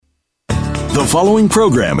The following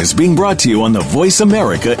program is being brought to you on the Voice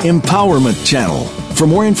America Empowerment Channel. For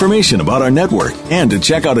more information about our network and to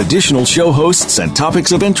check out additional show hosts and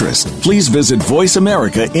topics of interest, please visit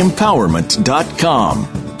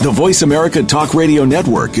voiceamericaempowerment.com. The Voice America Talk Radio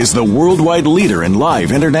Network is the worldwide leader in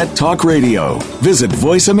live Internet talk radio. Visit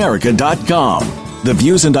voiceamerica.com. The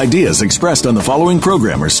views and ideas expressed on the following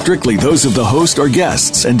program are strictly those of the host or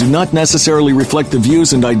guests and do not necessarily reflect the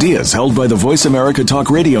views and ideas held by the Voice America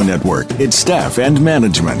Talk Radio Network, its staff, and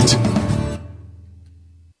management.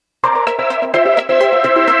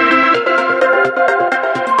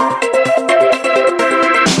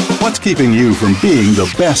 What's keeping you from being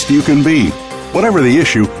the best you can be? Whatever the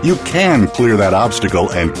issue, you can clear that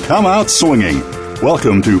obstacle and come out swinging.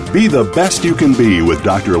 Welcome to Be the Best You Can Be with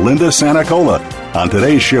Dr. Linda Sanicola. On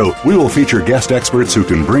today's show, we will feature guest experts who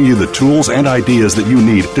can bring you the tools and ideas that you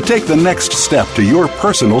need to take the next step to your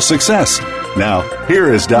personal success. Now,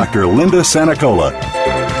 here is Dr. Linda Sanicola.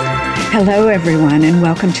 Hello, everyone, and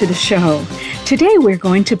welcome to the show. Today, we're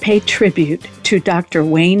going to pay tribute to Dr.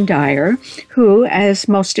 Wayne Dyer, who, as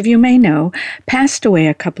most of you may know, passed away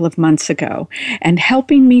a couple of months ago. And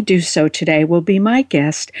helping me do so today will be my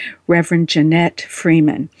guest, Reverend Jeanette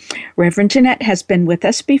Freeman. Reverend Jeanette has been with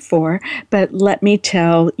us before, but let me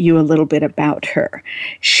tell you a little bit about her.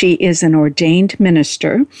 She is an ordained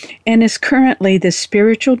minister and is currently the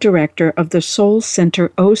spiritual director of the Soul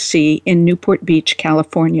Center OC in Newport Beach,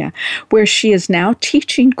 California, where she is now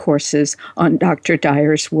teaching courses on Dr.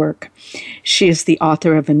 Dyer's work. She is the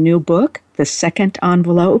author of a new book, The Second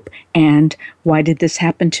Envelope, and Why Did This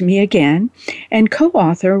Happen to Me Again?, and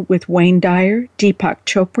co-author with Wayne Dyer, Deepak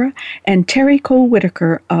Chopra, and Terry Cole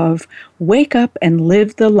Whitaker of Wake Up and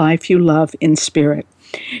Live the Life You Love in Spirit.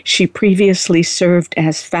 She previously served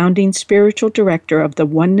as founding spiritual director of the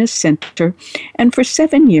Oneness Center and for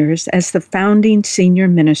 7 years as the founding senior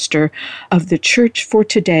minister of the Church for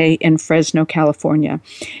Today in Fresno, California.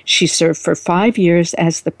 She served for 5 years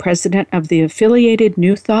as the president of the affiliated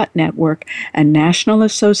New Thought Network, a national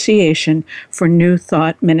association for New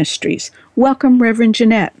Thought ministries. Welcome, Reverend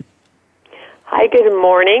Jeanette. Hi, good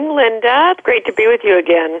morning, Linda. It's great to be with you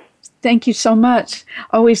again. Thank you so much.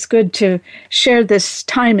 Always good to share this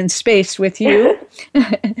time and space with you.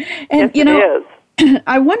 And, yes, it is.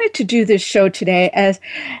 I wanted to do this show today as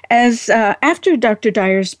after Dr.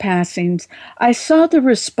 Dyer's passings, I saw the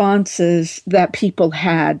responses that people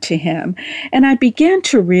had to him, and I began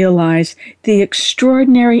to realize the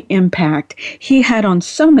extraordinary impact he had on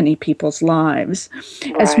so many people's lives.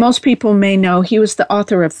 Right. As most people may know, he was the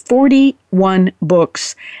author of 41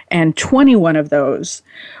 books, and 21 of those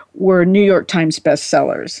were New York Times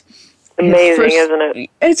bestsellers. Amazing, isn't it?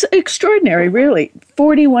 It's extraordinary, really.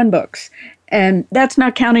 41 books. And that's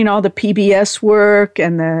not counting all the PBS work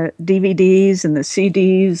and the DVDs and the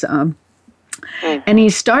CDs. And he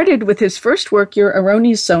started with his first work, Your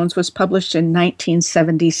Erroneous Zones, was published in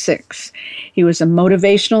 1976. He was a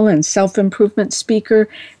motivational and self-improvement speaker.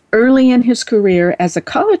 Early in his career as a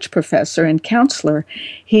college professor and counselor,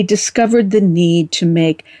 he discovered the need to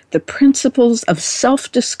make the principles of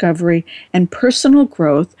self-discovery and personal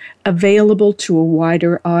growth available to a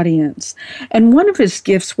wider audience. And one of his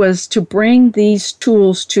gifts was to bring these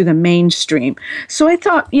tools to the mainstream. So I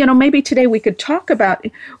thought, maybe today we could talk about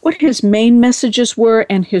what his main messages were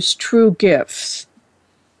and his true gifts.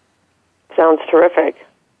 Sounds terrific.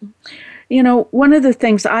 One of the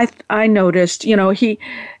things I noticed,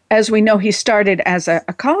 as we know, he started as a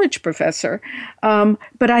college professor,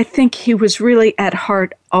 but I think he was really at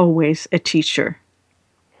heart always a teacher.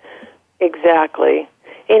 Exactly.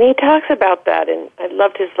 And he talks about that, and I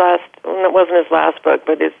loved it wasn't his last book,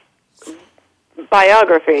 but his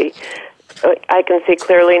biography, I can see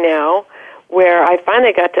clearly now, where I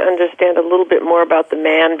finally got to understand a little bit more about the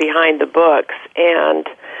man behind the books, and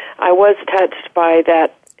I was touched by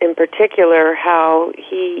that in particular, how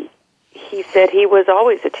he said he was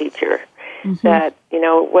always a teacher. Mm-hmm. That,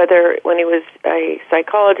 whether when he was a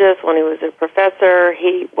psychologist, when he was a professor,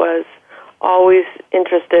 he was always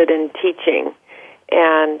interested in teaching.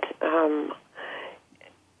 And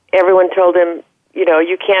everyone told him,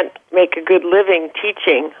 you can't make a good living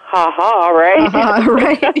teaching. Ha-ha, right?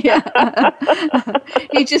 Right, yeah.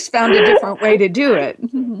 He just found a different way to do it.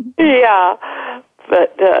 Yeah.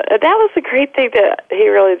 But that was the great thing that he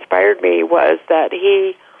really inspired me, was that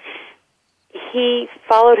he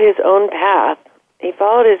followed his own path. He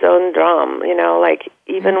followed his own drum,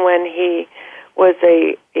 even when he was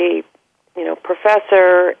a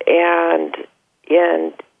professor and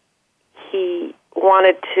he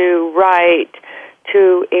wanted to write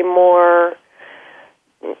to a more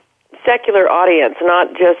secular audience,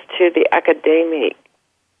 not just to the academic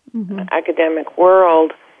academic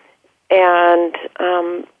world. And,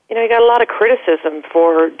 he got a lot of criticism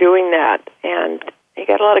for doing that. And he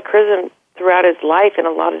got a lot of criticism throughout his life in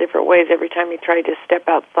a lot of different ways every time he tried to step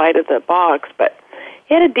outside of the box. But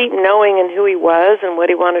he had a deep knowing in who he was and what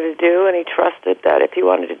he wanted to do, and he trusted that if he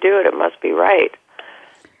wanted to do it, it must be right.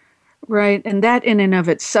 Right, and that in and of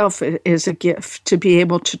itself is a gift, to be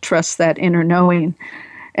able to trust that inner knowing.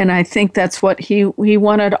 And I think that's what he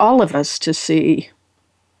wanted all of us to see.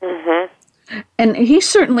 Mm-hmm. And he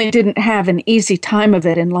certainly didn't have an easy time of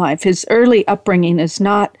it in life. His early upbringing is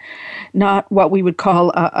not what we would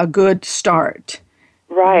call a good start.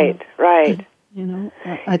 Right, right.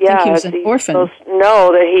 I think he was an orphan.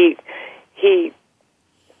 Know that he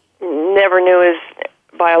never knew his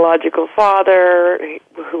biological father,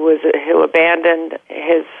 who abandoned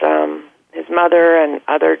his mother and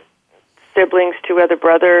other siblings, 2 other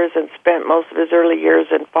brothers, and spent most of his early years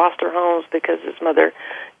in foster homes because his mother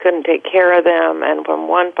couldn't take care of them, and from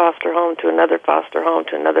one foster home to another foster home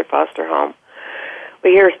to another foster home.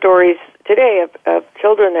 We hear stories today of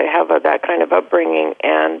children that have that kind of upbringing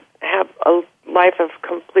and have a life of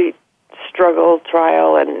complete struggle,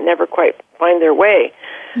 trial, and never quite find their way.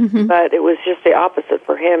 Mm-hmm. But it was just the opposite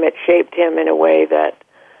for him. It shaped him in a way that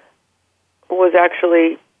was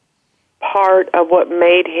actually part of what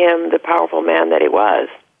made him the powerful man that he was.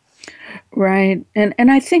 Right. And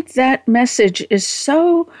I think that message is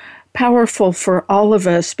so powerful for all of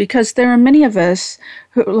us, because there are many of us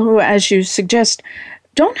who, as you suggest,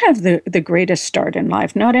 don't have the greatest start in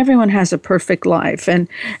life. Not everyone has a perfect life.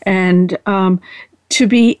 And to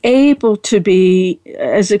be able to be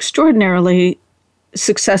as extraordinarily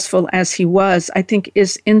successful as he was, I think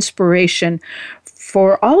is inspiration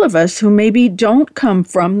for all of us who maybe don't come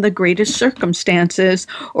from the greatest circumstances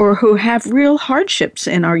or who have real hardships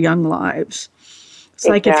in our young lives. It's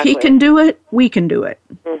like, if he can do it, we can do it.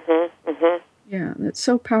 Mm-hmm, mm-hmm. Yeah, that's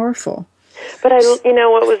so powerful. But what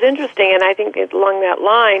was interesting, and I think along that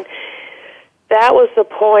line, that was the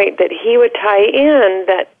point that he would tie in,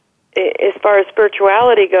 that as far as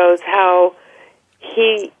spirituality goes, how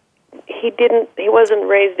he wasn't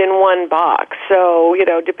raised in one box. So,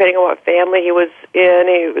 depending on what family he was in,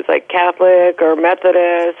 he was like Catholic or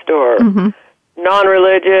Methodist or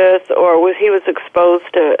non-religious, or he was exposed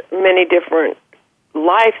to many different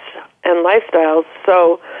lives and lifestyles.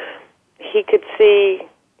 So he could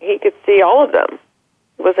see all of them.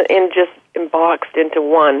 He wasn't just boxed into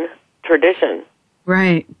one tradition.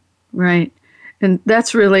 Right. And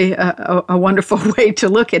that's really a wonderful way to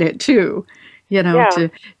look at it too.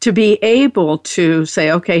 To be able to say,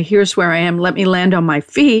 okay, here's where I am, let me land on my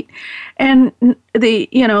feet. And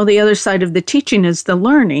the other side of the teaching is the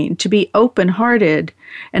learning, to be open-hearted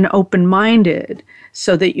and open-minded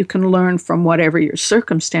so that you can learn from whatever your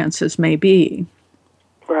circumstances may be.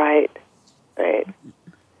 Right.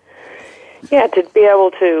 Yeah, to be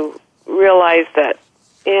able to realize that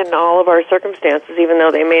in all of our circumstances, even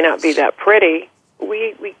though they may not be that pretty,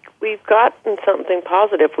 we've gotten something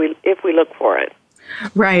positive if we look for it.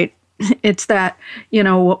 Right. It's that,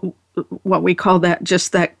 what we call that,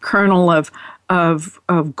 just that kernel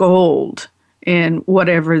of gold in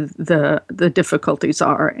whatever the difficulties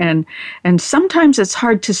are. And sometimes it's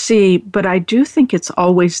hard to see, but I do think it's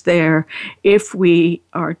always there if we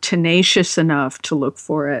are tenacious enough to look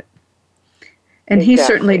for it. And He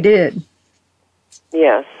certainly did.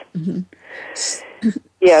 Yes. Mm-hmm.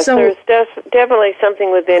 Yes, so, there's definitely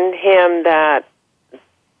something within him that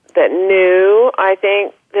knew, I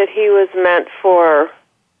think, that he was meant for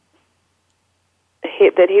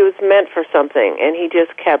something, and he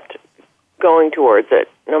just kept going towards it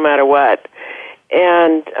no matter what.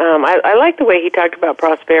 And I like the way he talked about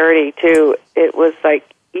prosperity too. It was like,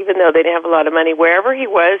 even though they didn't have a lot of money, wherever he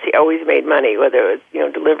was, he always made money, whether it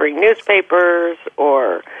was delivering newspapers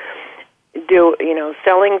or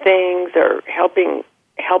selling things or helping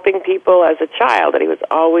people as a child. That he was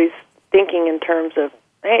always thinking in terms of,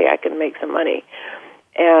 hey, I can make some money,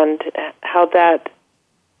 and how that,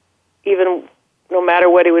 even no matter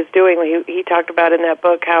what he was doing, he talked about in that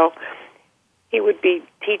book how he would be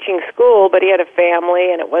teaching school, but he had a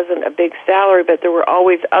family, and it wasn't a big salary, but there were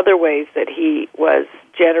always other ways that he was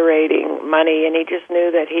generating money, and he just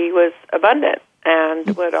knew that he was abundant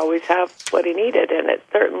and would always have what he needed, and it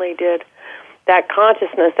certainly did. That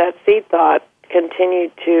consciousness, that seed thought,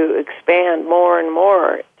 continued to expand more and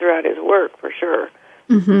more throughout his work, for sure.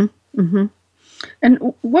 Mm-hmm. Mm-hmm.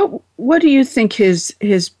 And what do you think his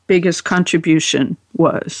biggest contribution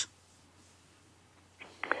was?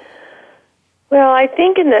 Well, I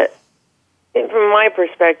think from my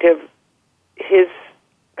perspective, his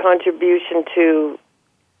contribution to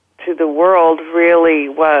to the world really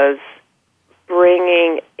was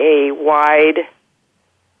bringing a wide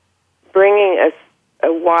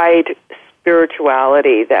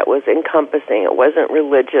spirituality that was encompassing. It wasn't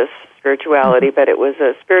religious spirituality, but it was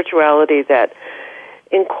a spirituality that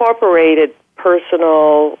incorporated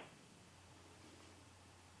personal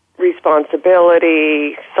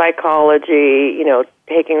responsibility, psychology,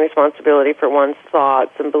 taking responsibility for one's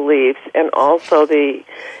thoughts and beliefs, and also the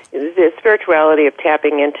spirituality of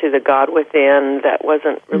tapping into the God within that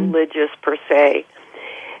wasn't religious per se.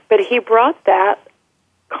 But he brought that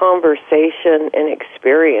conversation and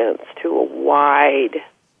experience to a wide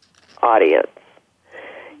audience,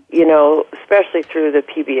 especially through the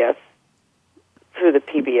PBS.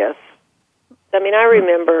 I mean, I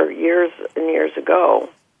remember years and years ago,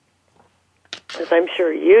 as I'm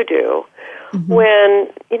sure you do, when,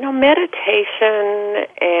 meditation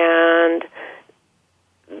and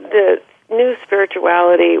the new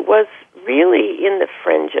spirituality was really in the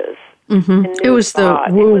fringes. It was the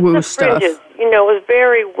woo-woo stuff. It was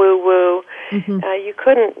very woo-woo. You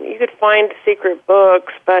could find secret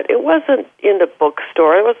books, but it wasn't in the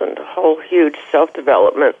bookstore. It wasn't a whole huge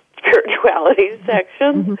self-development spirituality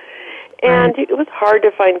section. And it was hard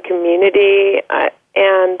to find community.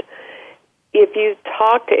 And if you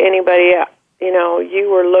talked to anybody, you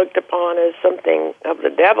were looked upon as something of the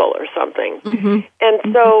devil or something. And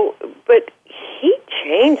so, but he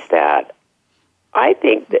changed that. I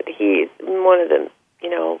think that he's one of the,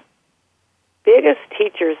 biggest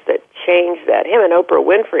teachers that changed that. Him and Oprah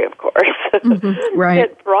Winfrey, of course,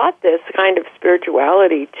 that brought this kind of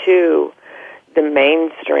spirituality to the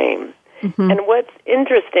mainstream. And what's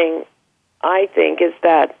interesting, I think, is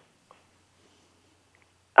that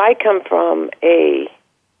I come from a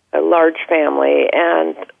large family,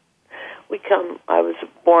 and I was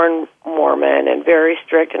born Mormon and very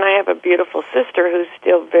strict, and I have a beautiful sister who's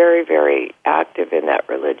still very, very active in that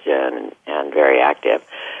religion and very active.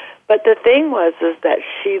 But the thing is that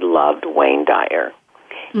she loved Wayne Dyer,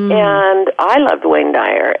 and I loved Wayne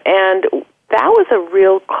Dyer, and that was a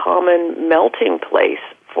real common melting place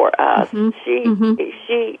for us. She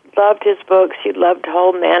loved his books. She loved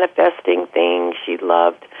whole manifesting things. She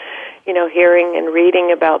loved, hearing and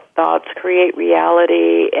reading about thoughts create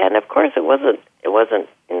reality. And of course, it wasn't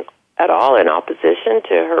at all in opposition to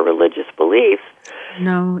her religious beliefs.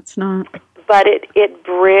 No, it's not. But it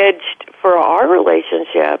bridged, for our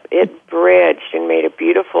relationship, it bridged and made a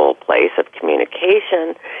beautiful place of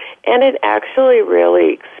communication, and it actually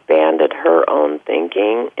really expanded her own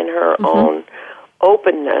thinking and her own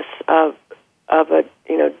openness of a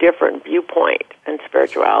different viewpoint and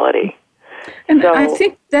spirituality. And I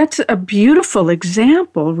think that's a beautiful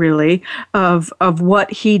example, really, of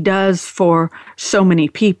what he does for so many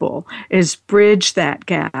people, is bridge that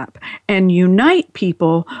gap and unite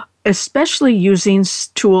people, especially using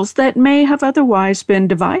tools that may have otherwise been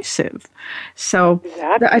divisive. So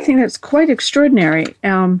I think that's quite extraordinary.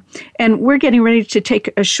 And we're getting ready to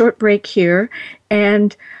take a short break here,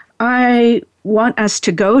 and I want us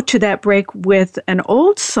to go to that break with an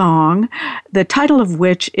old song, the title of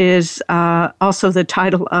which is also the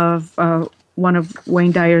title of one of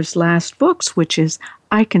Wayne Dyer's last books, which is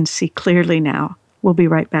I Can See Clearly Now. We'll be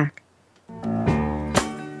right back.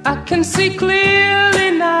 I can see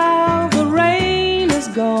clearly now, the rain is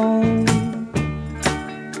gone.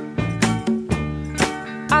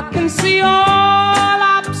 I can see all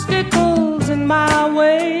obstacles in my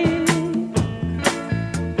way.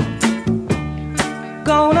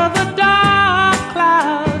 Gone are the dark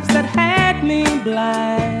clouds that had me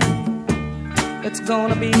blind. It's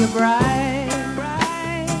gonna be a bright,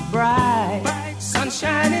 bright, bright,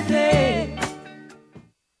 sunshiny day.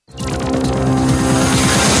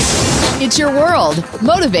 It's your world.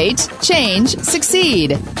 Motivate, change,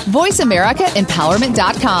 succeed.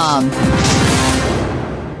 VoiceAmericaEmpowerment.com.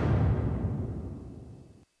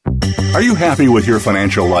 Are you happy with your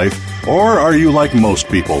financial life? Or are you like most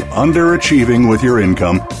people, underachieving with your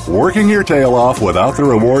income, working your tail off without the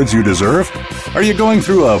rewards you deserve? Are you going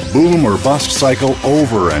through a boom or bust cycle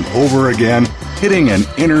over and over again, hitting an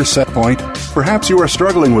inner set point? Perhaps you are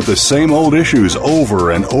struggling with the same old issues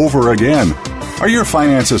over and over again. Are your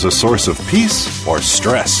finances a source of peace or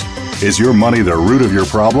stress? Is your money the root of your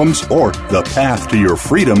problems or the path to your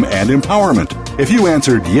freedom and empowerment? If you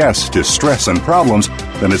answered yes to stress and problems,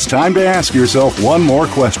 then it's time to ask yourself one more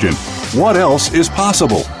question. What else is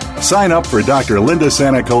possible? Sign up for Dr. Linda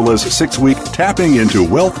Sanacola's 6-week Tapping into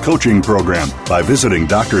Wealth coaching program by visiting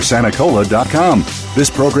drsanacola.com.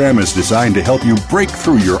 This program is designed to help you break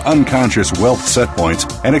through your unconscious wealth set points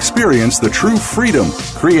and experience the true freedom,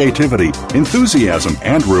 creativity, enthusiasm,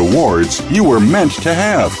 and rewards you were meant to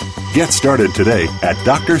have. Get started today at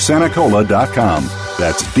drsanacola.com.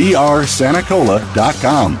 That's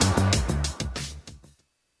drsanacola.com.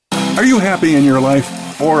 Are you happy in your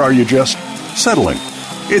life, or are you just settling?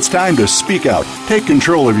 It's time to speak out, take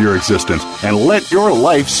control of your existence, and let your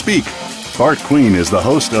life speak. Bart Queen is the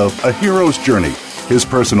host of A Hero's Journey. His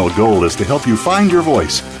personal goal is to help you find your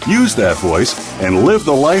voice, use that voice, and live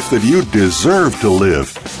the life that you deserve to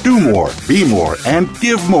live. Do more, be more, and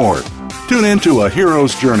give more. Tune in to A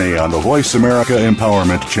Hero's Journey on the Voice America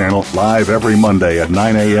Empowerment Channel, live every Monday at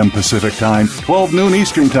 9 a.m. Pacific Time, 12 noon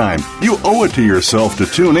Eastern Time. You owe it to yourself to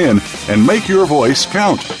tune in and make your voice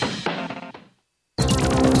count.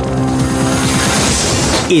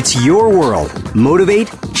 It's your world. Motivate,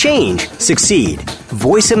 change, succeed.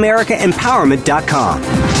 VoiceAmericaEmpowerment.com.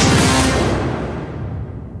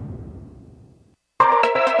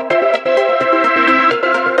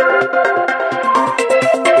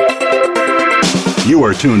 You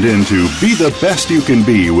are tuned in to Be the Best You Can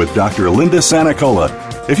Be with Dr. Linda Sanacola.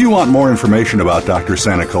 If you want more information about Dr.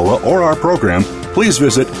 Sanacola or our program, please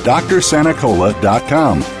visit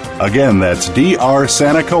drsanacola.com. Again, that's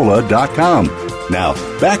drsanacola.com. Now,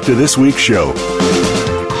 back to this week's show.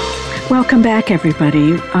 Welcome back,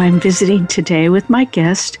 everybody. I'm visiting today with my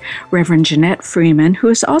guest, Reverend Jeanette Freeman, who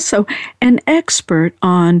is also an expert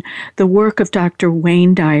on the work of Dr.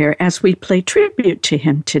 Wayne Dyer, as we play tribute to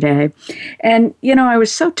him today. And, I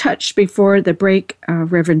was so touched before the break,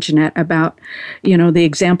 Reverend Jeanette, about, the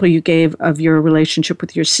example you gave of your relationship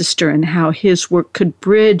with your sister and how his work could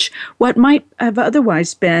bridge what might have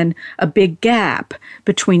otherwise been a big gap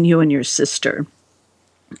between you and your sister.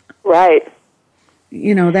 Right.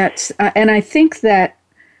 That's, and I think that,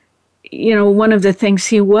 one of the things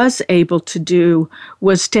he was able to do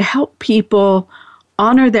was to help people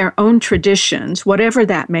honor their own traditions, whatever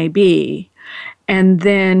that may be, and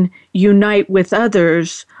then unite with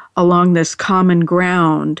others along this common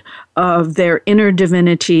ground of their inner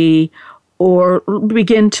divinity, or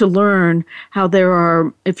begin to learn how there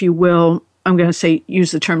are, if you will, I'm going to say,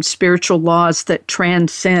 use the term spiritual laws that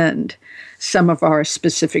transcend some of our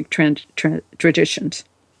specific traditions.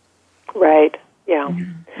 Right. Yeah.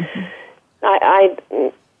 Mm-hmm. I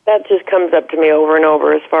that just comes up to me over and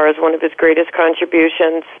over as far as one of his greatest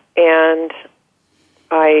contributions, and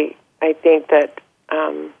I think that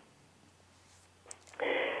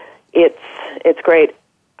it's great.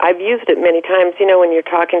 I've used it many times. When you're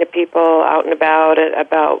talking to people out and about,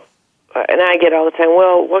 and I get all the time,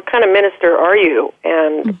 well, what kind of minister are you,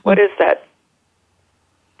 and what is that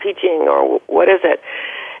teaching, or what is it?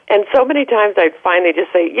 And so many times I find they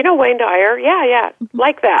just say, Wayne Dyer, yeah,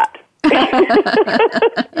 like that.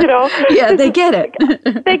 Yeah, they get it.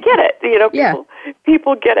 They get it.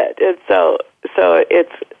 People get it. And so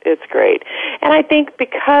it's great. And I think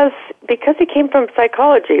because he came from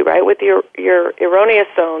psychology, right, with your erroneous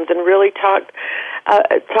zones, and really talked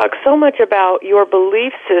so much about your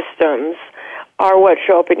belief systems are what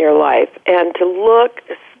show up in your life, and to look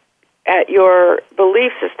at your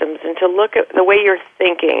belief systems and to look at the way you're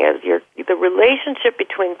thinking, as the relationship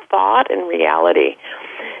between thought and reality.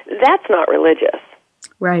 That's not religious.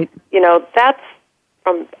 Right. That's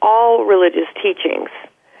from all religious teachings.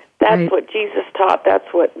 That's right. What Jesus taught.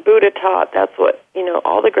 That's what Buddha taught. That's what,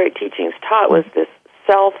 all the great teachings taught, was this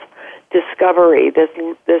self-discovery, this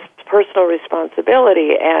personal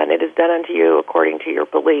responsibility, and it is done unto you according to your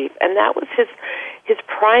belief. And that was his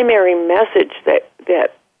primary message that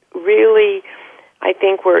really, I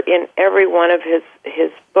think, were in every one of his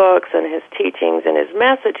books and his teachings and his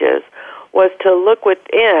messages, was to look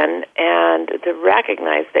within and to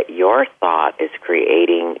recognize that your thought is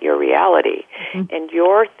creating your reality, and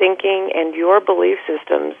your thinking and your belief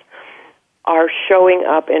systems are showing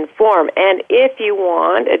up in form. And if you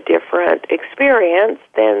want a different experience,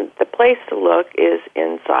 then the place to look is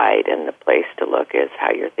inside, and the place to look is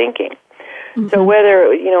how you're thinking. So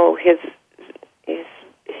whether,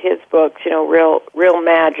 his books, Real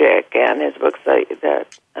Magic, and his books, the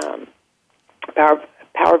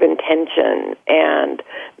Power of Intention, and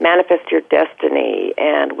Manifest Your Destiny,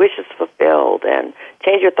 and Wishes Fulfilled, and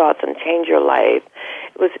Change Your Thoughts and Change Your Life.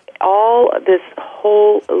 It was all this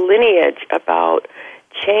whole lineage about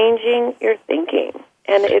changing your thinking.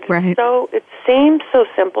 And it seems so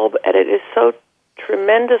simple, but it is so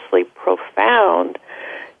tremendously profound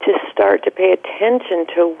to start to pay attention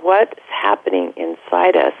to what's happening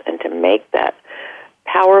inside us, and to make that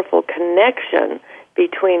powerful connection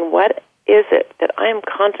between what is it that I am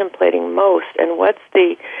contemplating most and what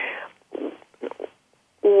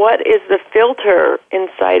is the filter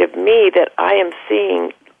inside of me that I am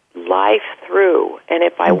seeing life through. And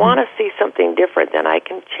if I want to see something different, then I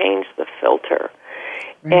can change the filter.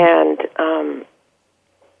 Right.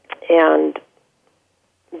 And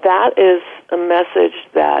that is a message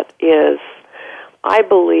that is, I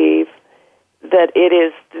believe, that it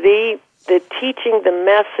is the teaching the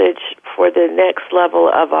message for the next level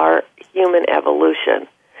of our human evolution.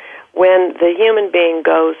 When the human being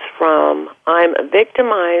goes from, I'm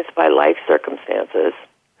victimized by life circumstances,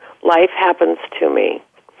 life happens to me,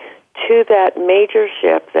 to that major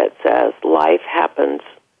shift that says life happens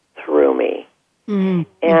through me. Mm-hmm.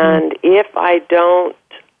 And if I don't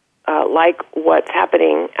like what's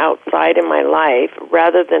happening outside in my life,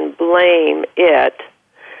 rather than blame it,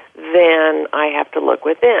 then I have to look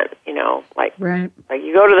within, like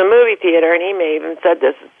you go to the movie theater, and he may even said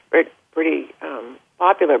this, is pretty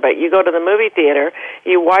popular, but you go to the movie theater,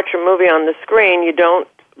 you watch a movie on the screen, you don't,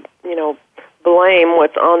 blame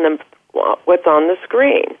what's on the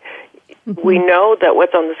screen. Mm-hmm. We know that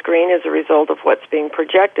what's on the screen is a result of what's being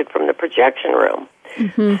projected from the projection room.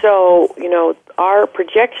 Mm-hmm. So, our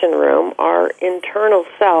projection room, our internal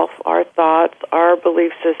self, our thoughts, our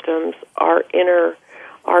belief systems, our inner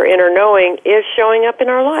knowing is showing up in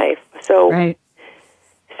our life. So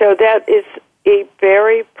that is a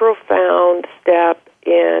very profound step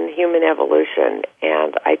in human evolution,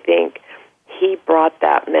 and I think he brought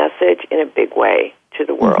that message in a big way to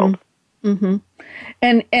the world. Mm-hmm.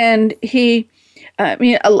 And he,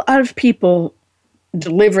 a lot of people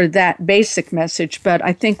deliver that basic message, but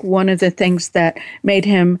I think one of the things that made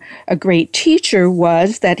him a great teacher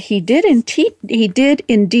was that he did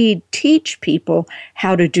indeed teach people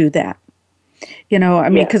how to do that.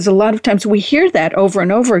 Because a lot of times we hear that over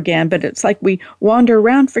and over again, but it's like we wander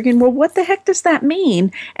around thinking, well, what the heck does that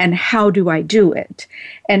mean? And how do I do it?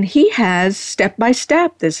 And he has step by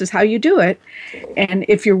step, this is how you do it. And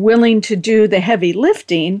if you're willing to do the heavy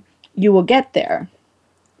lifting, you will get there.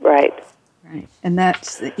 Right. And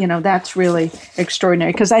that's really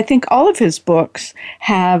extraordinary, because I think all of his books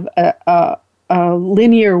have a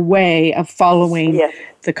linear way of following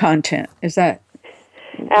the content. Is that?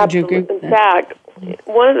 Absolutely. In fact,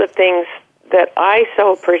 one of the things that I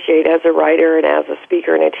so appreciate as a writer and as a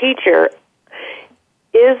speaker and a teacher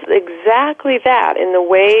is exactly that, in the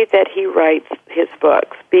way that he writes his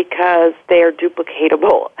books, because they are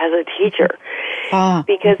duplicatable as a teacher.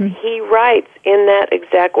 Because he writes in that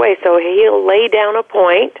exact way. So he'll lay down a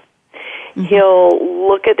point, he'll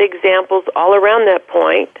look at examples all around that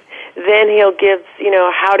point, then he'll give,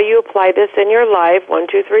 how do you apply this in your life, 1,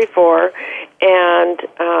 2, 3, 4, and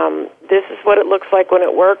this is what it looks like when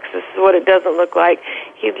it works, this is what it doesn't look like.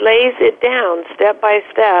 He lays it down step by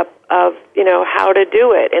step of, how to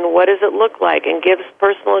do it and what does it look like, and gives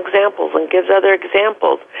personal examples and gives other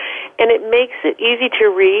examples. And it makes it easy to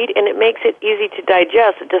read, and it makes it easy to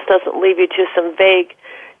digest. It just doesn't leave you to some vague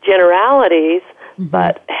generalities,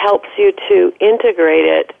 but helps you to integrate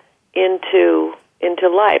it into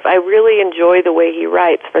life. I really enjoy the way he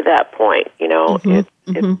writes for that point.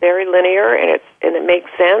 It's very linear, and it makes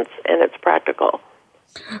sense, and it's practical.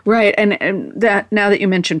 Right, and that, now that you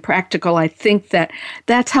mentioned practical, I think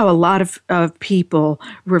that's how a lot of people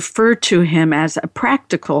refer to him, as a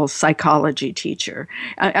practical psychology teacher.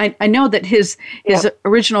 I know that his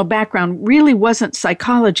original background really wasn't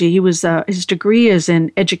psychology. He was his degree is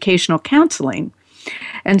in educational counseling,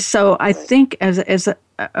 and so I think as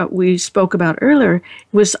we spoke about earlier,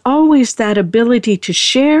 was always that ability to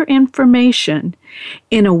share information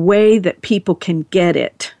in a way that people can get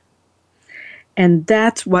it. And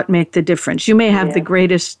that's what makes the difference. You may have the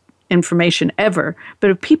greatest information ever, but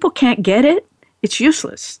if people can't get it, it's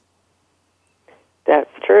useless. That's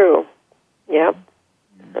true. Yep.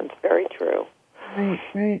 That's very true.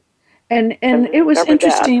 Right. And it was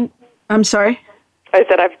interesting. That. I'm sorry? I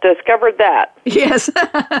said I've discovered that. Yes.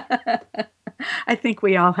 I think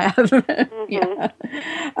we all have.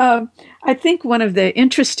 I think one of the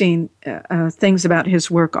interesting things about his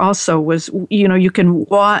work also was, you can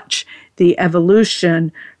watch the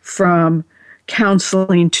evolution from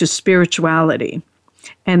counseling to spirituality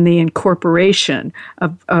and the incorporation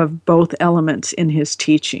of both elements in his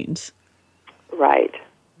teachings. Right.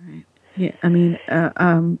 Yeah, I mean,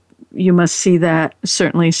 you must see that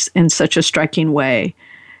certainly in such a striking way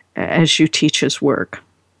as you teach his work.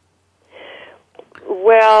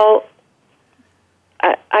 Well,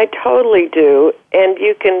 I totally do. And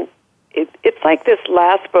you can, it's like this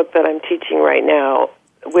last book that I'm teaching right now,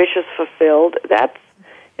 Wishes Fulfilled.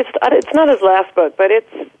 It's It's not his last book, but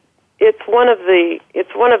it's one of the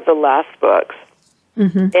last books,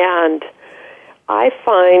 and I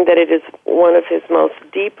find that it is one of his most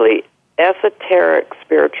deeply esoteric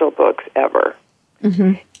spiritual books ever.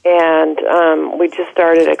 And we just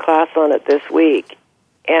started a class on it this week,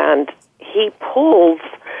 and he pulls.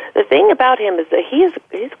 The thing about him is that he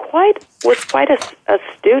was quite a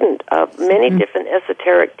student of many different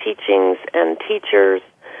esoteric teachings and teachers.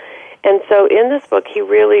 And so in this book, he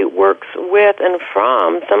really works with and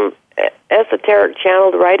from some esoteric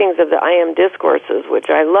channeled writings of the I Am Discourses, which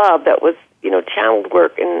I love. That was, channeled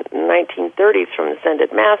work in the 1930s from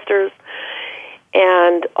Ascended Masters,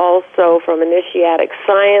 and also from Initiatic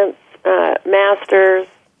Science Masters,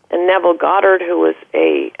 and Neville Goddard, who was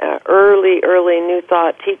a early New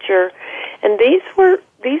Thought teacher. And these were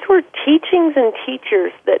teachings and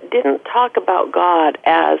teachers that didn't talk about God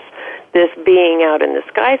as this being out in the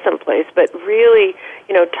sky someplace, but really,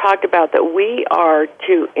 talked about that we are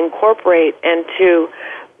to incorporate and to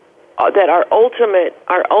that our ultimate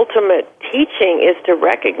teaching is to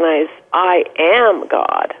recognize I am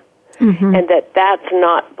God, and that's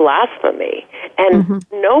not blasphemy. And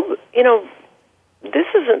this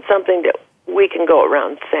isn't something that we can go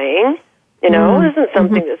around saying. This isn't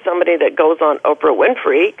something that somebody that goes on Oprah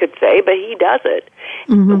Winfrey could say, but he does it.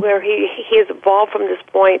 Where he has evolved from this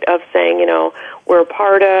point of saying, we're a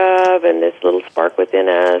part of, and this little spark within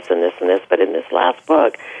us, and this. But in this last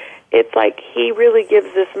book, it's like he really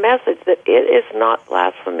gives this message that it is not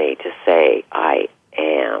blasphemy to say, I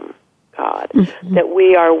am God. That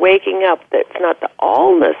we are waking up, that's not the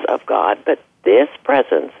allness of God, but this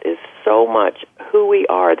presence is so much who we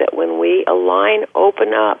are that when we align,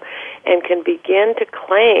 open up, and can begin to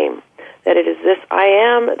claim that it is this I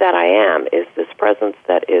am that I am, is this presence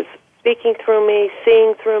that is speaking through me,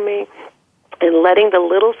 seeing through me, and letting the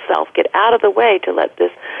little self get out of the way to let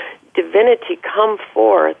this divinity come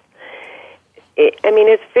forth.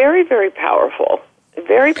 It's very, very powerful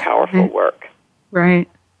work. Right.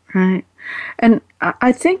 And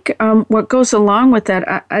I think what goes along with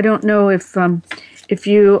that, I don't know if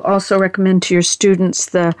you also recommend to your students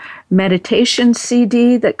the meditation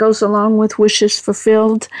CD that goes along with Wishes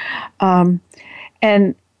Fulfilled. And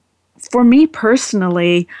for me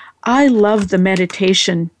personally, I love the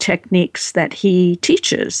meditation techniques that he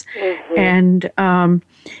teaches. And, on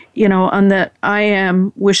the I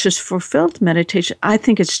Am Wishes Fulfilled meditation, I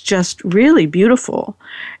think it's just really beautiful.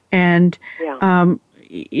 And,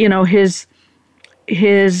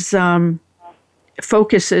 his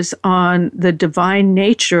focuses on the divine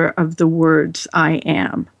nature of the words I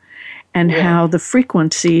am, and how the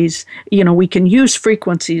frequencies, we can use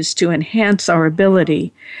frequencies to enhance our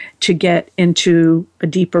ability to get into a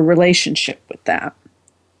deeper relationship with that.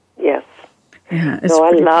 Yes. Yeah, so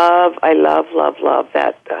I love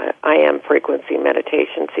that I Am Frequency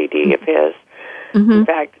meditation CD of his. In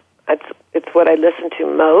fact, it's what I listen to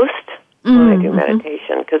most when I do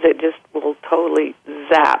meditation, because it just will totally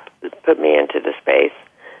put me into the space.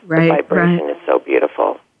 Right, the vibration is so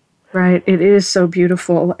beautiful. Right, it is so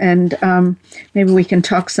beautiful. And maybe we can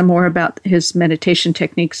talk some more about his meditation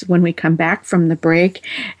techniques when we come back from the break.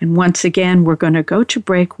 And once again, we're going to go to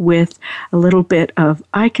break with a little bit of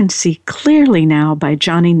I Can See Clearly Now by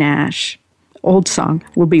Johnny Nash. Old song.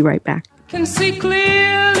 We'll be right back. Can see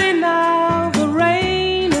clearly now, the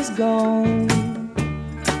rain is gone.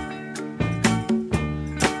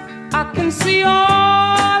 I can see all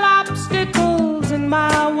obstacles in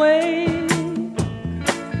my way.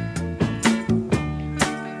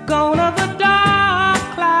 Gone are the dark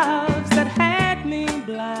clouds that had me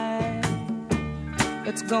blind.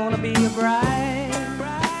 It's gonna be a bright,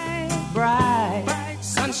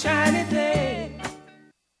 sunshiny day.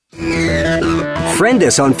 Friend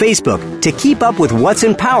us on Facebook to keep up with what's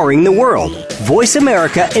empowering the world. Voice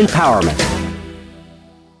America Empowerment.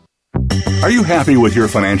 Are you happy with your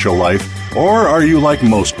financial life? Or are you like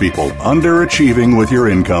most people, underachieving with your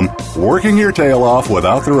income, working your tail off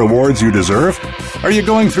without the rewards you deserve? Are you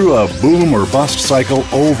going through a boom or bust cycle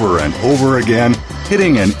over and over again,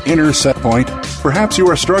 hitting an inner set point? Perhaps you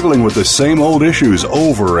are struggling with the same old issues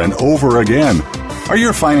over and over again. Are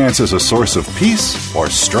your finances a source of peace or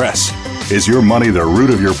stress? Is your money the root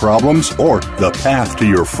of your problems or the path to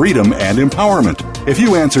your freedom and empowerment? If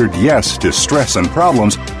you answered yes to stress and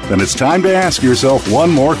problems, then it's time to ask yourself one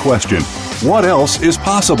more question. What else is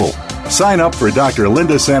possible? Sign up for Dr.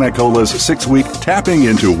 Linda Sanacola's 6-week Tapping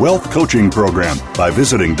into Wealth coaching program by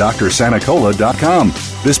visiting drsanacola.com.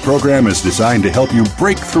 This program is designed to help you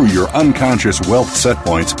break through your unconscious wealth set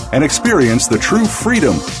points and experience the true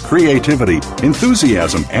freedom, creativity,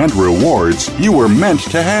 enthusiasm, and rewards you were meant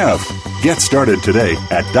to have. Get started today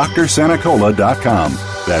at drsanicola.com.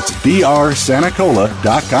 That's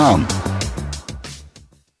drsanicola.com.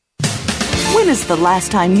 When is the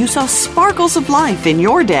last time you saw sparkles of life in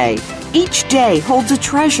your day? Each day holds a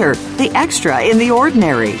treasure, the extra in the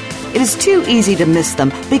ordinary. It is too easy to miss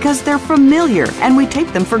them because they're familiar and we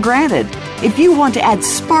take them for granted. If you want to add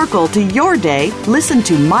sparkle to your day, listen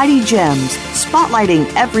to Mighty Gems,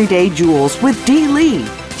 spotlighting everyday jewels with Dee Lee.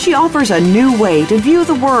 She offers a new way to view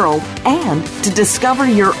the world and to discover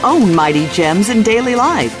your own mighty gems in daily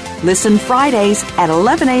life. Listen Fridays at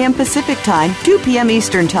 11 a.m. Pacific Time, 2 p.m.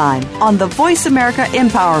 Eastern Time on the Voice America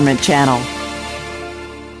Empowerment Channel.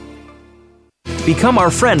 Become our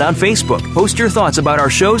friend on Facebook. Post your thoughts about our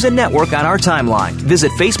shows and network on our timeline.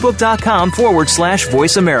 Visit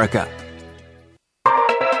Facebook.com/Voice America.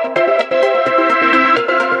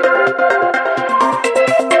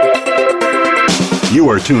 You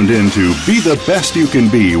are tuned in to Be the Best You Can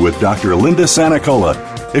Be with Dr. Linda Sanicola.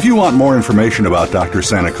 If you want more information about Dr.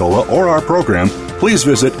 Sanicola or our program, please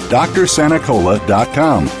visit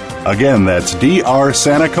drsanicola.com. Again, that's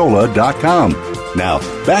drsanicola.com. Now,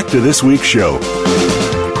 back to this week's show.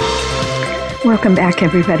 Welcome back,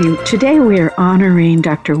 everybody. Today we are honoring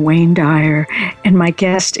Dr. Wayne Dyer, and my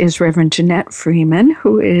guest is Reverend Jeanette Freeman,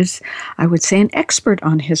 who is, I would say, an expert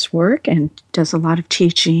on his work and does a lot of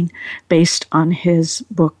teaching based on his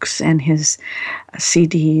books and his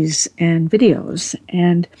CDs and videos.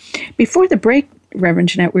 And before the break, Reverend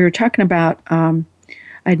Jeanette, we were talking about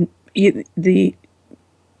the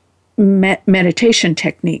meditation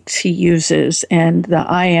techniques he uses, and the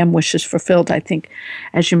I Am Wishes Fulfilled, I think,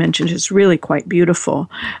 as you mentioned, is really quite beautiful.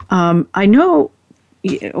 I know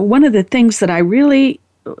one of the things that I really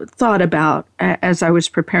thought about as I was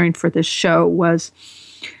preparing for this show was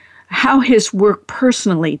how his work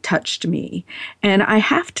personally touched me. And I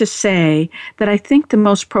have to say that I think the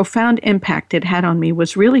most profound impact it had on me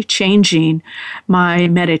was really changing my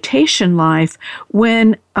meditation life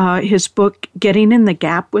when his book, Getting in the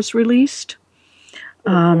Gap, was released.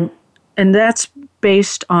 And that's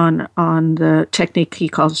based on the technique he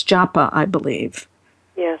calls japa, I believe.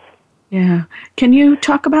 Yes. Yeah. Can you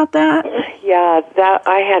talk about that? Yeah, that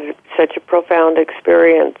I had such a profound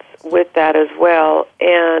experience with that as well.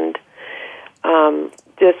 And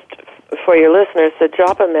just for your listeners, the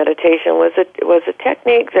japa meditation was a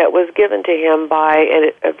technique that was given to him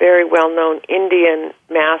by a very well-known Indian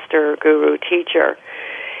master, guru, teacher.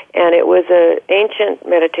 And it was an ancient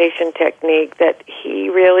meditation technique that he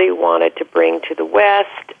really wanted to bring to the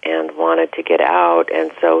West and wanted to get out.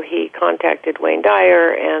 And so he contacted Wayne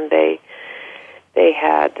Dyer, and they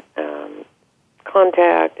had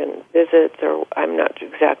contact and visits, or I'm not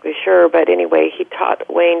exactly sure, but anyway, he taught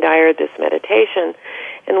Wayne Dyer this meditation,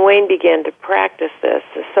 and Wayne began to practice this.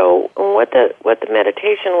 So what the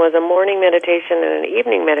meditation was, a morning meditation and an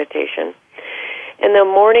evening meditation. And the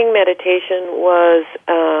morning meditation was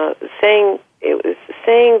saying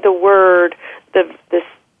the word, the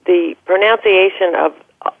pronunciation of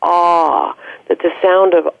awe, that the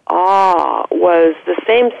sound of awe was the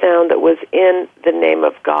same sound that was in the name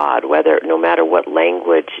of God, no matter what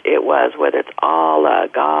language it was, whether it's Allah,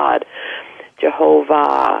 God,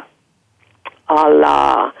 Jehovah,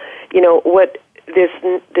 Allah, what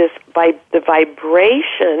the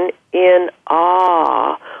vibration in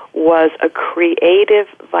awe was a creative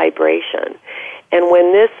vibration. And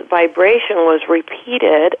when this vibration was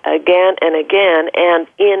repeated again and again, and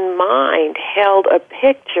in mind held a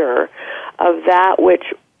picture of that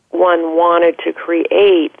which one wanted to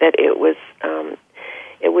create, that it was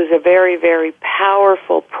a very, very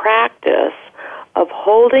powerful practice of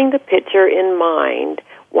holding the picture in mind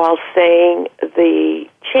while saying the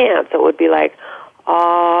chant. So it would be like,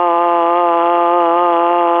 ah,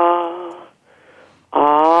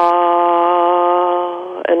 ah,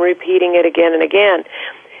 and repeating it again and again,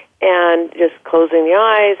 and just closing the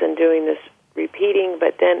eyes and doing this repeating,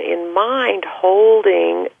 but then in mind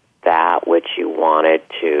holding that which you wanted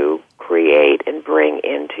to create and bring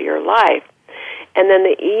into your life. And then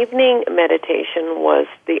the evening meditation was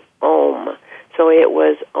the Om. So it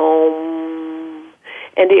was Om,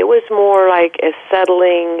 and it was more like a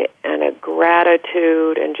settling and a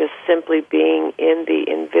gratitude and just simply being in the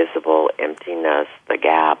invisible emptiness, the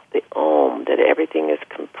gap, the Om, that everything is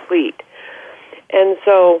complete. And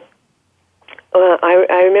so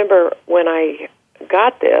I remember when I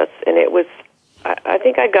got this, and it was, I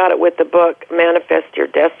think I got it with the book Manifest Your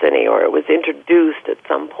Destiny, or it was introduced at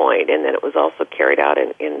some point, and then it was also carried out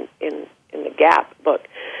in the Gap book.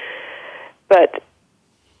 But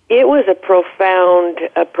it was a profound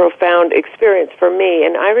experience for me,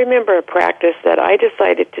 and I remember a practice that I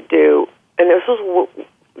decided to do, and this was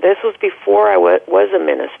this was before I was a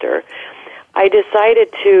minister, I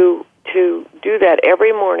decided to do that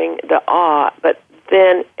every morning, the awe, but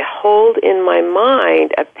then hold in my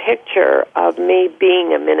mind a picture of me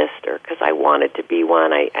being a minister, because I wanted to be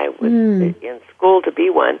one. I was in school to be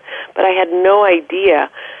one, but I had no idea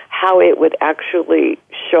how it would actually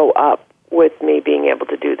show up with me being able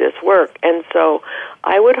to do this work. And so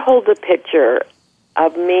I would hold the picture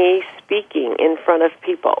of me speaking in front of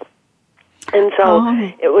people. And so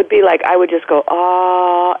it would be like I would just go,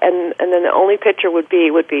 ah, and then the only picture would be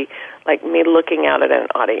like me looking out at an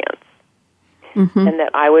audience, and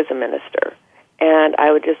that I was a minister. And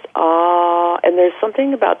I would just, and there's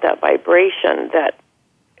something about that vibration that,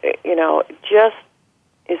 just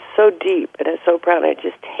is so deep and is so profound. It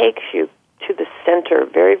just takes you to the center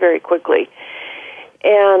very, very quickly.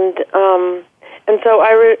 And so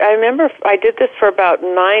I remember I did this for about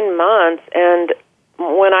 9 months, and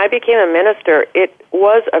when I became a minister, it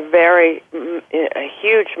was a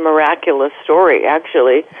huge miraculous story,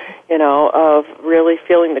 actually, of really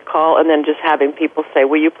feeling the call, and then just having people say,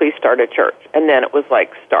 "Will you please start a church?" And then it was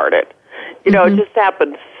like started. It just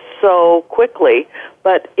happened so quickly,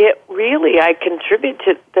 but it really, I contribute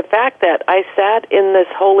to the fact that I sat in this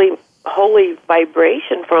holy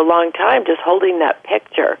vibration for a long time, just holding that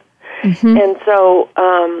picture. And so,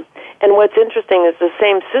 and what's interesting is the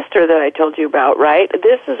same sister that I told you about, right?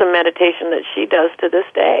 This is a meditation that she does to this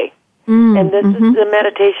day. And this is the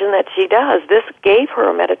meditation that she does. This gave her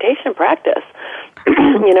a meditation practice,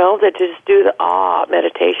 that to just do the awe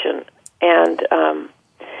meditation. And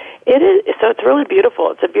it is, so it's really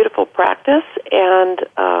beautiful. It's a beautiful practice, and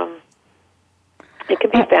it can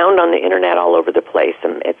be found on the internet all over the place.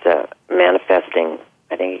 And it's a manifesting,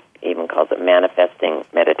 I think he even calls it manifesting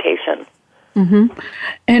meditation.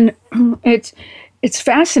 And it's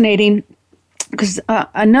fascinating because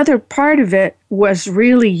another part of it was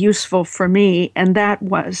really useful for me, and that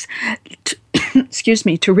was,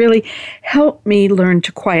 to really help me learn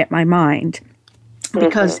to quiet my mind.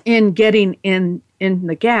 Because in getting in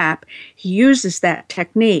the gap, he uses that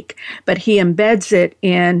technique, but he embeds it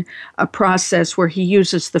in a process where he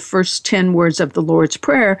uses the first 10 words of the Lord's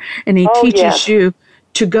Prayer, and he teaches you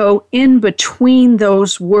to go in between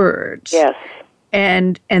those words. Yes.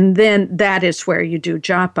 And then that is where you do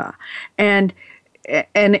japa. And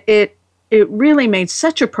it really made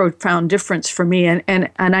such a profound difference for me, and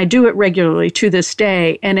I do it regularly to this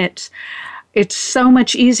day, and it's so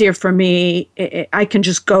much easier for me. I can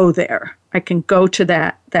just go there. I can go to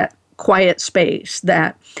that quiet space,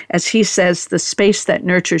 that, as he says, the space that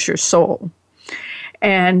nurtures your soul.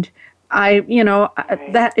 And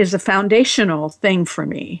that is a foundational thing for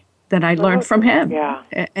me that I learned from him. Yeah.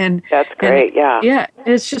 And that's great. Yeah,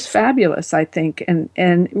 it's just fabulous, I think.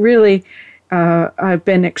 And really, I've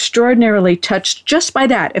been extraordinarily touched just by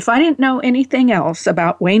that. If I didn't know anything else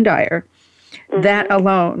about Wayne Dyer, that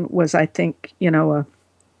alone was, I think,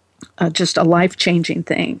 just a life-changing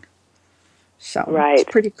thing. So it's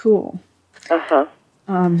pretty cool. That's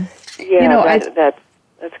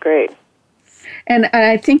great. And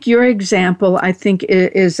I think your example,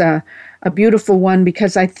 is a beautiful one,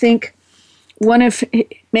 because I think one of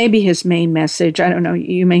maybe his main message, I don't know,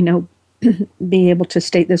 you may be able to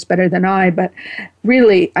state this better than I, but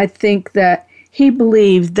really I think that he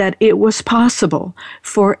believed that it was possible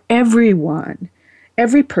for every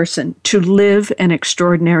person to live an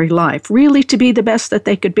extraordinary life, really to be the best that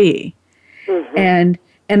they could be. And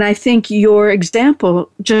I think your example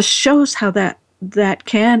just shows how that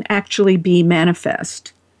can actually be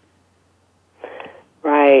manifest.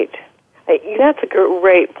 Right. That's a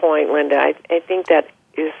great point, Linda. I think that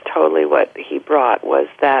is totally what he brought, was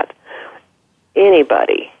that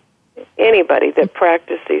anybody that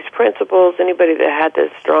practiced these principles, anybody that had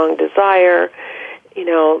this strong desire,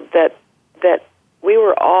 that we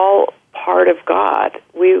were all part of God.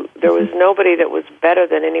 There was nobody that was better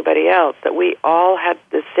than anybody else, that we all had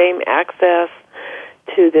the same access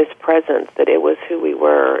to this presence, that it was who we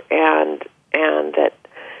were, and that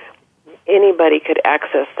anybody could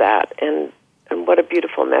access that. And what a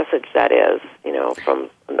beautiful message that is, from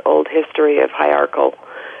an old history of hierarchical,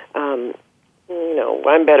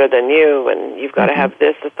 I'm better than you, and you've got to have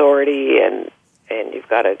this authority, and you've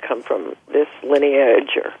got to come from this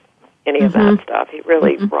lineage, or any of that stuff. He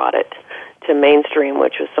really brought it to mainstream,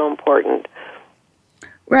 which was so important.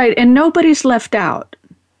 Right, and nobody's left out.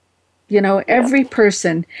 Every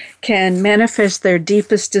person can manifest their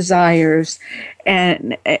deepest desires,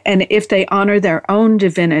 and if they honor their own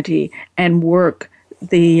divinity and work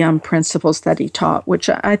the principles that he taught, which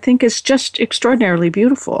I think is just extraordinarily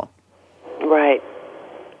beautiful. Right.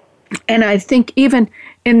 And I think even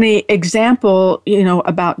in the example,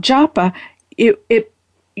 about japa,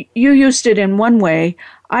 you used it in one way,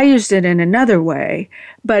 I used it in another way,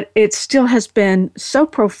 but it still has been so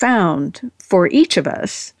profound for each of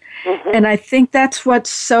us. Mm-hmm. And I think that's what's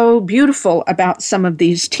so beautiful about some of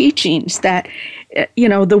these teachings, that,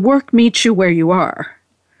 the work meets you where you are.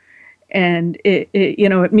 And,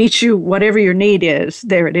 it meets you, whatever your need is,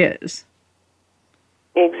 there it is.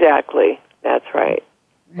 Exactly. That's right.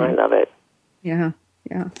 I love it. Yeah.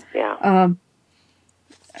 One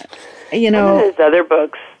of his other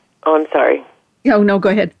books, I'm sorry. Oh, no, go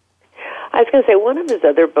ahead. I was going to say, one of his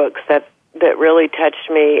other books that really touched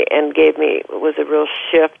me and was a real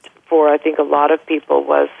shift for, I think, a lot of people,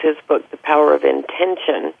 was his book, The Power of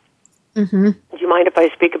Intention. Mm-hmm. Do you mind if I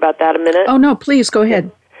speak about that a minute? Oh, no, please, go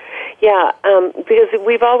ahead. Yeah, because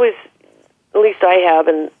we've always, at least I have,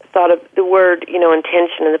 and thought of the word,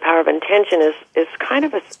 intention, and the power of intention is kind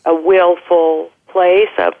of a willful place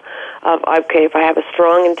of, okay, if I have a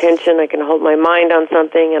strong intention, I can hold my mind on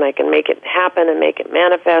something and I can make it happen and make it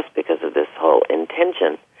manifest because of this whole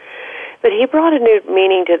intention. But he brought a new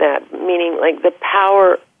meaning to that, meaning like the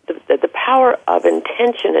power of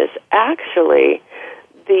intention is actually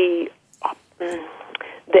the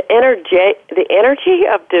energy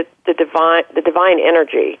of the divine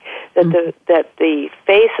energy, that the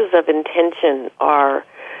faces of intention are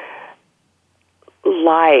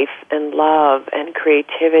life and love and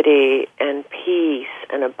creativity and peace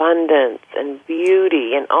and abundance and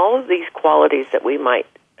beauty and all of these qualities that we might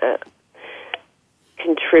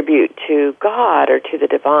contribute to God or to the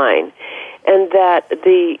divine, and that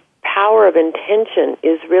the power of intention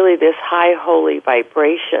is really this high holy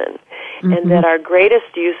vibration, and that our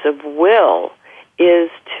greatest use of will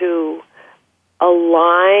is to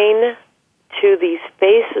align to these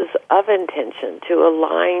spaces of intention, to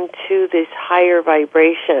align to this higher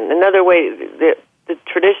vibration. Another way, the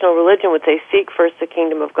traditional religion would say, seek first the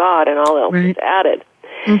kingdom of God and all else is added.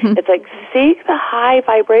 Mm-hmm. It's like, seek the high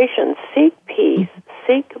vibrations, seek peace,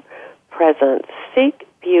 seek presence, seek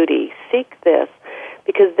beauty, seek this,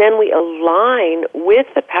 because then we align with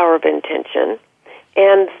the power of intention,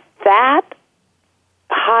 and that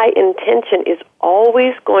high intention is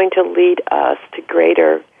always going to lead us to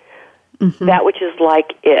greater, that which is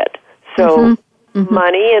like it. So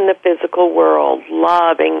money in the physical world,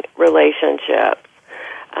 loving relationships,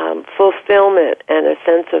 fulfillment and a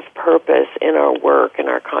sense of purpose in our work and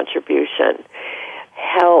our contribution,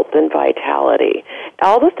 health and vitality.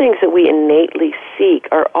 All the things that we innately seek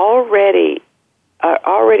are already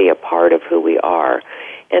a part of who we are.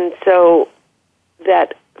 And so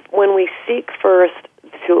that when we seek first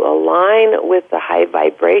to align with the high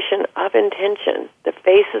vibration of intention, the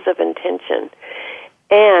faces of intention,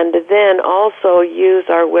 and then also use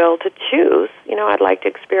our will to choose. I'd like to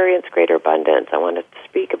experience greater abundance. I want to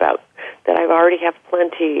speak about that I already have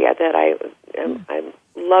plenty, that I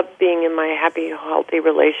love being in my happy, healthy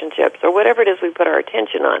relationships, or whatever it is we put our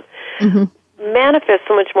attention on. Manifest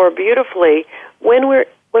so much more beautifully when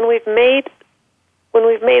we've made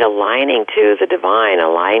aligning to the divine,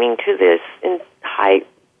 aligning to this in high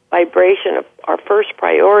vibration of our first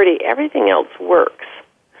priority. Everything else works.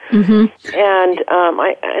 And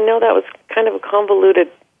I know that was kind of a convoluted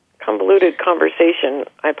conversation.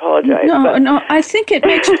 I apologize. No, I think it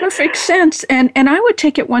makes perfect sense. And I would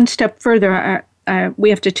take it one step further. We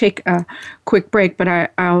have to take a quick break, but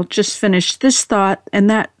I'll just finish this thought, and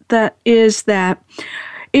that is that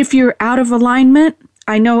if you're out of alignment,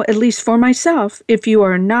 I know, at least for myself, if you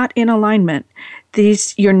are not in alignment,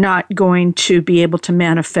 you're not going to be able to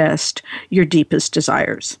manifest your deepest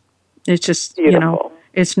desires. It's just, beautiful.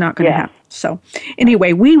 It's not going to happen. So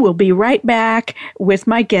anyway, we will be right back with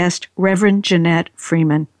my guest, Reverend Jeanette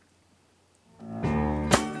Freeman.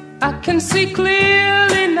 I can see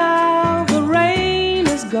clearly now, the rain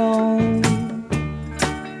is gone.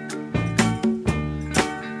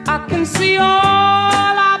 I can see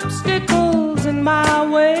all obstacles in my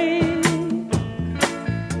way.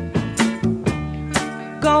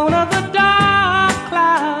 Gone are the dark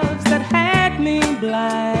clouds that had me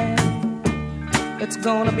blind. It's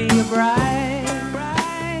gonna be a bright,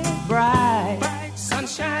 bright, bright,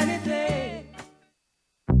 sunshiny day.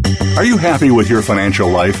 Are you happy with your financial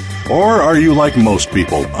life? Or are you, like most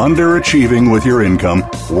people, underachieving with your income,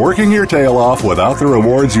 working your tail off without the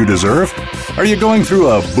rewards you deserve? Are you going through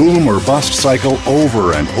a boom or bust cycle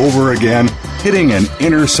over and over again, hitting an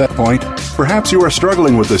inner set point? Perhaps you are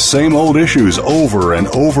struggling with the same old issues over and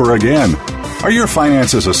over again. Are your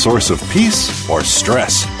finances a source of peace or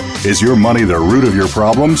stress? Is your money the root of your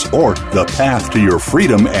problems or the path to your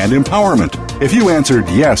freedom and empowerment? If you answered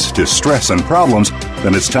yes to stress and problems,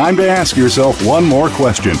 then it's time to ask yourself one more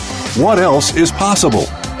question. What else is possible?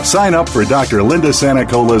 Sign up for Dr. Linda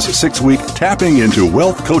Sanacola's 6-week Tapping into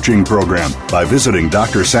Wealth coaching program by visiting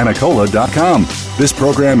drsanacola.com. This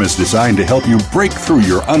program is designed to help you break through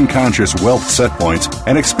your unconscious wealth set points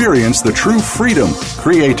and experience the true freedom,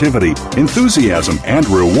 creativity, enthusiasm, and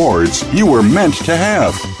rewards you were meant to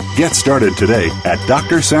have. Get started today at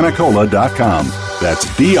drsanacola.com. That's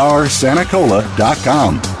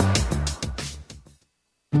drsanacola.com.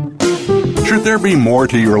 Should there be more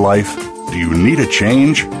to your life? Do you need a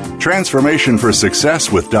change? Transformation for Success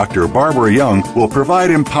with Dr. Barbara Young will provide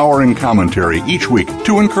empowering commentary each week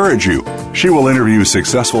to encourage you. She will interview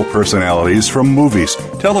successful personalities from movies,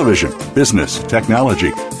 television, business,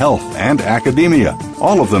 technology, health, and academia.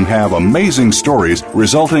 All of them have amazing stories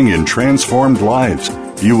resulting in transformed lives.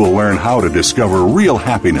 You will learn how to discover real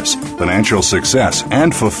happiness, financial success,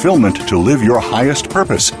 and fulfillment to live your highest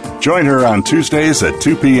purpose. Join her on Tuesdays at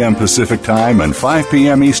 2 p.m. Pacific Time and 5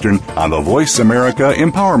 p.m. Eastern on the Voice America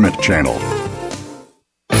Empowerment Channel.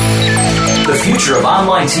 The future of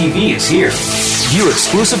online TV is here. View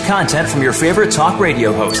exclusive content from your favorite talk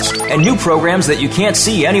radio hosts and new programs that you can't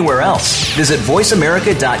see anywhere else. Visit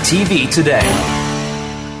voiceamerica.tv today.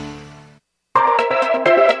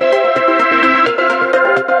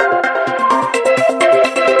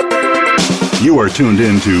 You are tuned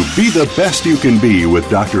in to Be the Best You Can Be with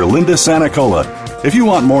Dr. Linda Sanacola. If you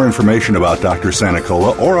want more information about Dr.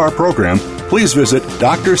 Sanacola or our program, please visit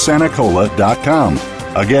drsanacola.com.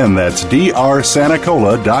 Again, that's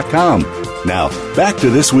drsanacola.com. Now, back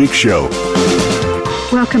to this week's show.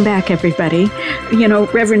 Welcome back, everybody. You know,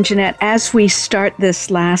 Reverend Jeanette, as we start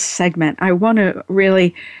this last segment, I want to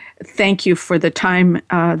really thank you for the time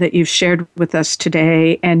that you've shared with us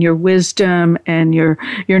today, and your wisdom and your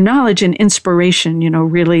knowledge and inspiration, you know,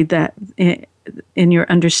 really that in your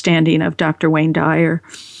understanding of Dr. Wayne Dyer.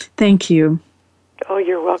 Thank you. Oh,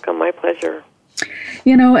 you're welcome. My pleasure.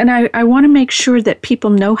 You know, and I want to make sure that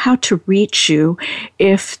people know how to reach you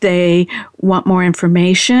if they want more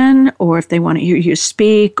information or if they want to hear you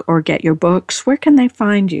speak or get your books. Where can they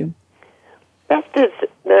find you? Best is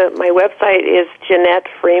my website is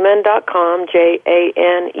JanetteFreeman.com,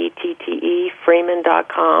 JANETTE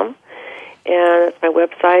Freeman.com, and it's my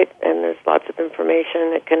website, and there's lots of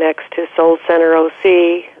information. It connects to Soul Center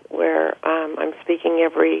OC, where I'm speaking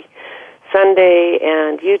every Sunday,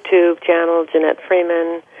 and YouTube channel Jeanette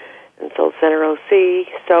Freeman and Soul Center OC.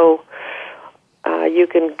 So you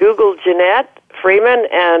can Google Jeanette Freeman,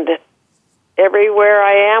 and everywhere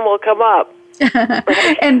I am will come up.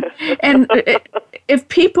 and if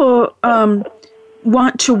people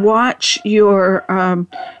want to watch your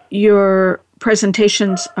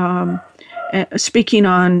presentations speaking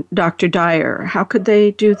on Dr. Dyer, how could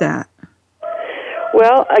they do that?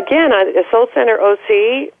 Well, again, on Soul Center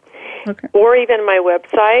OC, okay, or even my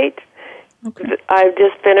website. Okay. I've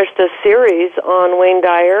just finished a series on Wayne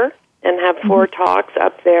Dyer and have 4 talks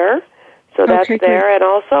up there. So that's there. Great. And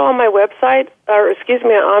also on my website,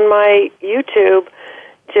 on my YouTube,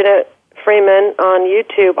 Jeanette Freeman on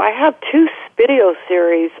YouTube, I have 2 video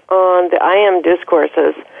series on the I Am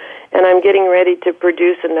discourses, and I'm getting ready to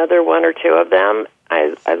produce another 1 or 2 of them.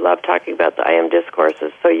 I love talking about the I Am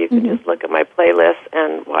discourses, so you can just look at my playlist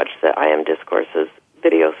and watch the I Am discourses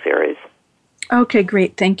video series. Okay,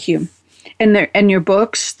 great. Thank you. And your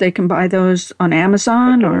books, they can buy those on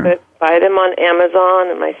Amazon or? Buy them on Amazon,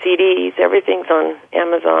 and my CDs, everything's on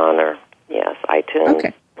Amazon or, yes,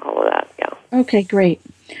 iTunes, all of that, yeah. Okay, great.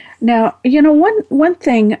 Now, you know, one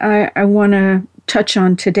thing I want to touch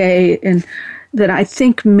on today, and that I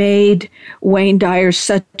think made Wayne Dyer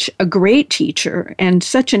such a great teacher and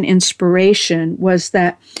such an inspiration, was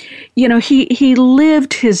that, you know, he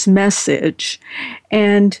lived his message.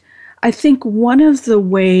 And I think one of the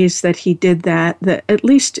ways that he did that at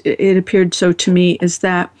least it appeared so to me, is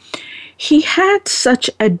that he had such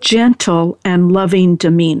a gentle and loving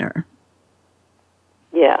demeanor.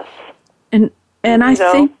 Yes. And I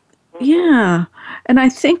think, yeah, and I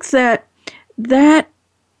think that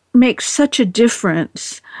makes such a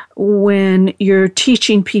difference when you're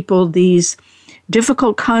teaching people these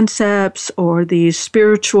difficult concepts or these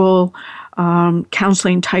spiritual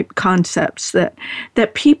counseling type concepts, that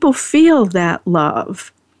people feel that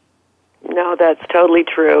love. No, that's totally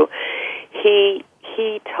true. He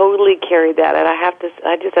totally carried that, and I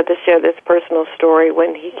just have to share this personal story.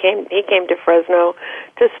 When he came to Fresno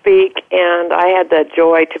to speak, and I had the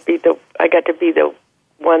joy I got to be the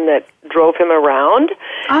one that drove him around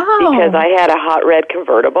because I had a hot red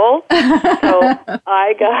convertible. So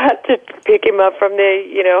I got to pick him up from the,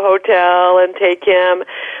 hotel and take him.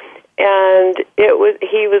 And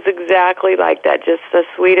he was exactly like that, just the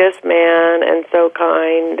sweetest man, and so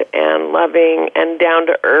kind and loving and down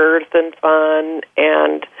to earth and fun.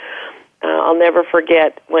 And I'll never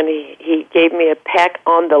forget when he gave me a peck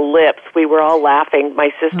on the lips. We were all laughing,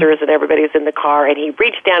 my sisters and everybody was in the car, and he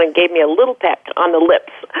reached down and gave me a little peck on the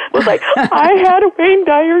lips. It was like, I had a Wayne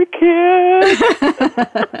Dyer kiss.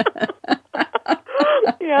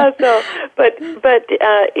 Yeah, so, but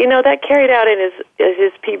that carried out in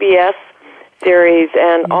his PBS series,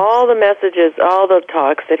 and all the messages, all the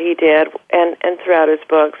talks that he did, and throughout his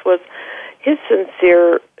books was his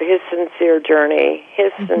sincere journey,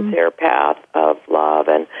 his sincere path of love,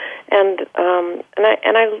 and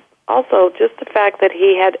I also just the fact that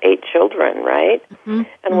he had 8 children, right,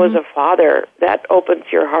 and was a father, that opens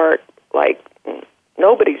your heart like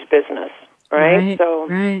nobody's business, right? So.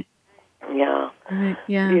 Right. Yeah. Right,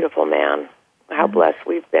 yeah. Beautiful man. How blessed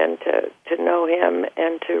we've been to know him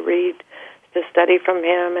and to read, to study from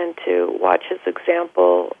him and to watch his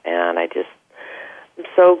example. And I'm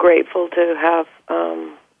so grateful to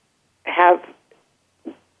have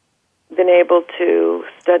been able to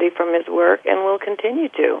study from his work, and will continue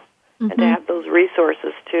to, and to have those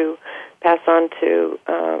resources to pass on to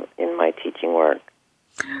in my teaching work.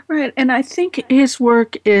 Right, and I think his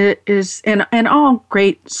work is and all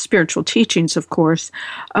great spiritual teachings, of course,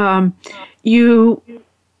 you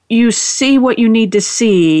see what you need to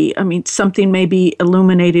see. I mean, something may be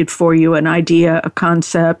illuminated for you, an idea, a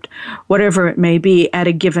concept, whatever it may be at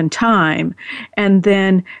a given time. And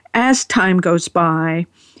then as time goes by,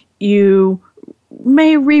 you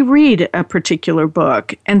may reread a particular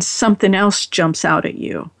book and something else jumps out at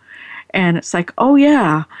you. And it's like, oh,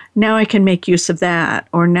 yeah, now I can make use of that,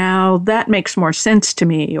 or now that makes more sense to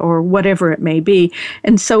me, or whatever it may be.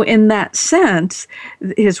 And so in that sense,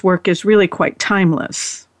 his work is really quite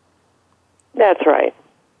timeless. That's right.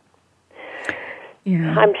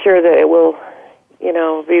 Yeah. I'm sure that it will,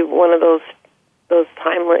 be one of those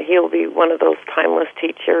timeless, he'll be one of those timeless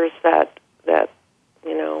teachers that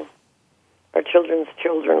our children's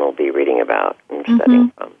children will be reading about and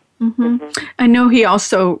studying from. I know he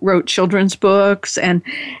also wrote children's books, and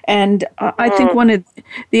I think one of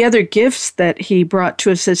the other gifts that he brought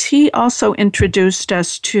to us is he also introduced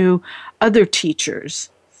us to other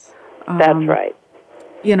teachers. That's right.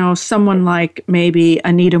 Someone like maybe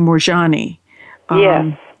Anita Moorjani.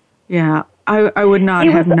 Yes. Yeah, I would not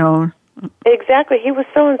have known. Exactly. He was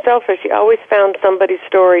so unselfish. He always found somebody's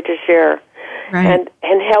story to share. Right.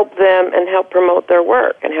 And help them and help promote their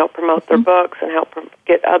work and help promote their books and help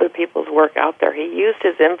get other people's work out there. He used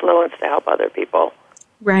his influence to help other people.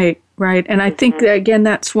 Right. And I think that, again,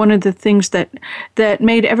 that's one of the things that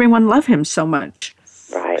made everyone love him so much.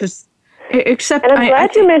 Right. Except, and I'm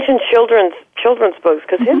glad you mentioned children's books,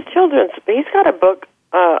 because he's got a book,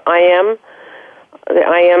 the I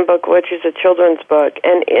Am book, which is a children's book,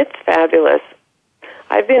 and it's fabulous.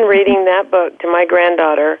 I've been reading that book to my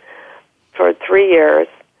granddaughter for 3 years.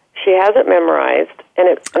 She has it memorized,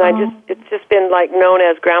 it's just been like known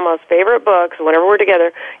as Grandma's favorite book. So whenever we're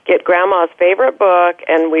together, get Grandma's favorite book,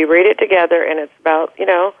 and we read it together. And it's about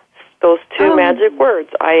those 2 magic words,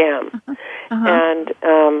 I am, and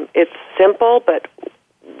it's simple, but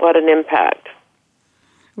what an impact!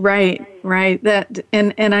 Right. That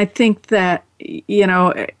and I think that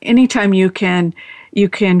anytime you can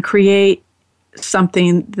create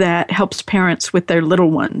something that helps parents with their little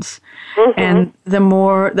ones. And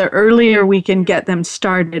the earlier we can get them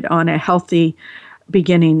started on a healthy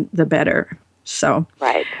beginning, the better. So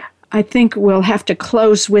right. I think we'll have to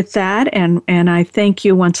close with that. And I thank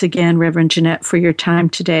you once again, Reverend Jeanette, for your time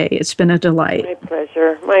today. It's been a delight.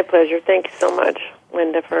 My pleasure. Thank you so much,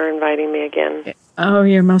 Linda, for inviting me again. Oh,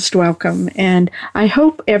 you're most welcome. And I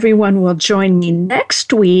hope everyone will join me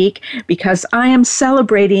next week, because I am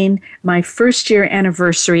celebrating my first-year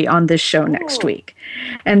anniversary on this show next week.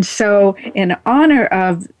 And so in honor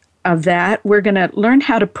of that, we're going to learn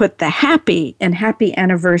how to put the happy in happy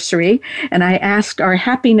anniversary. And I asked our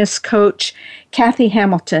happiness coach, Kathy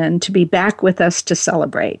Hamilton, to be back with us to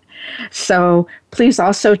celebrate. So please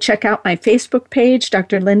also check out my Facebook page,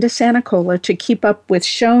 Dr. Linda Sanacola, to keep up with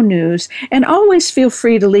show news. And always feel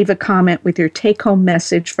free to leave a comment with your take-home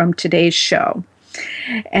message from today's show.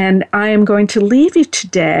 And I am going to leave you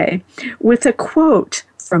today with a quote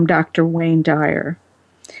from Dr. Wayne Dyer.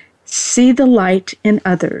 See the light in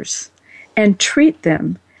others and treat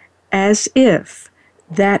them as if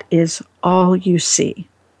that is all you see.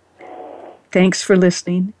 Thanks for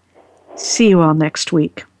listening, See you all next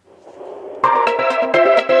week.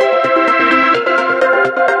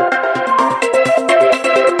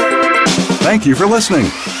 Thank you for listening.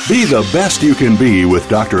 Be the Best You Can Be with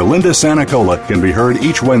Dr. Linda Sanicola can be heard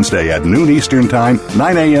each Wednesday at noon Eastern Time,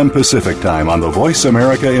 9 a.m. Pacific Time on the Voice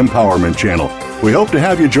America Empowerment Channel. We hope to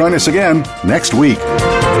have you join us again next week.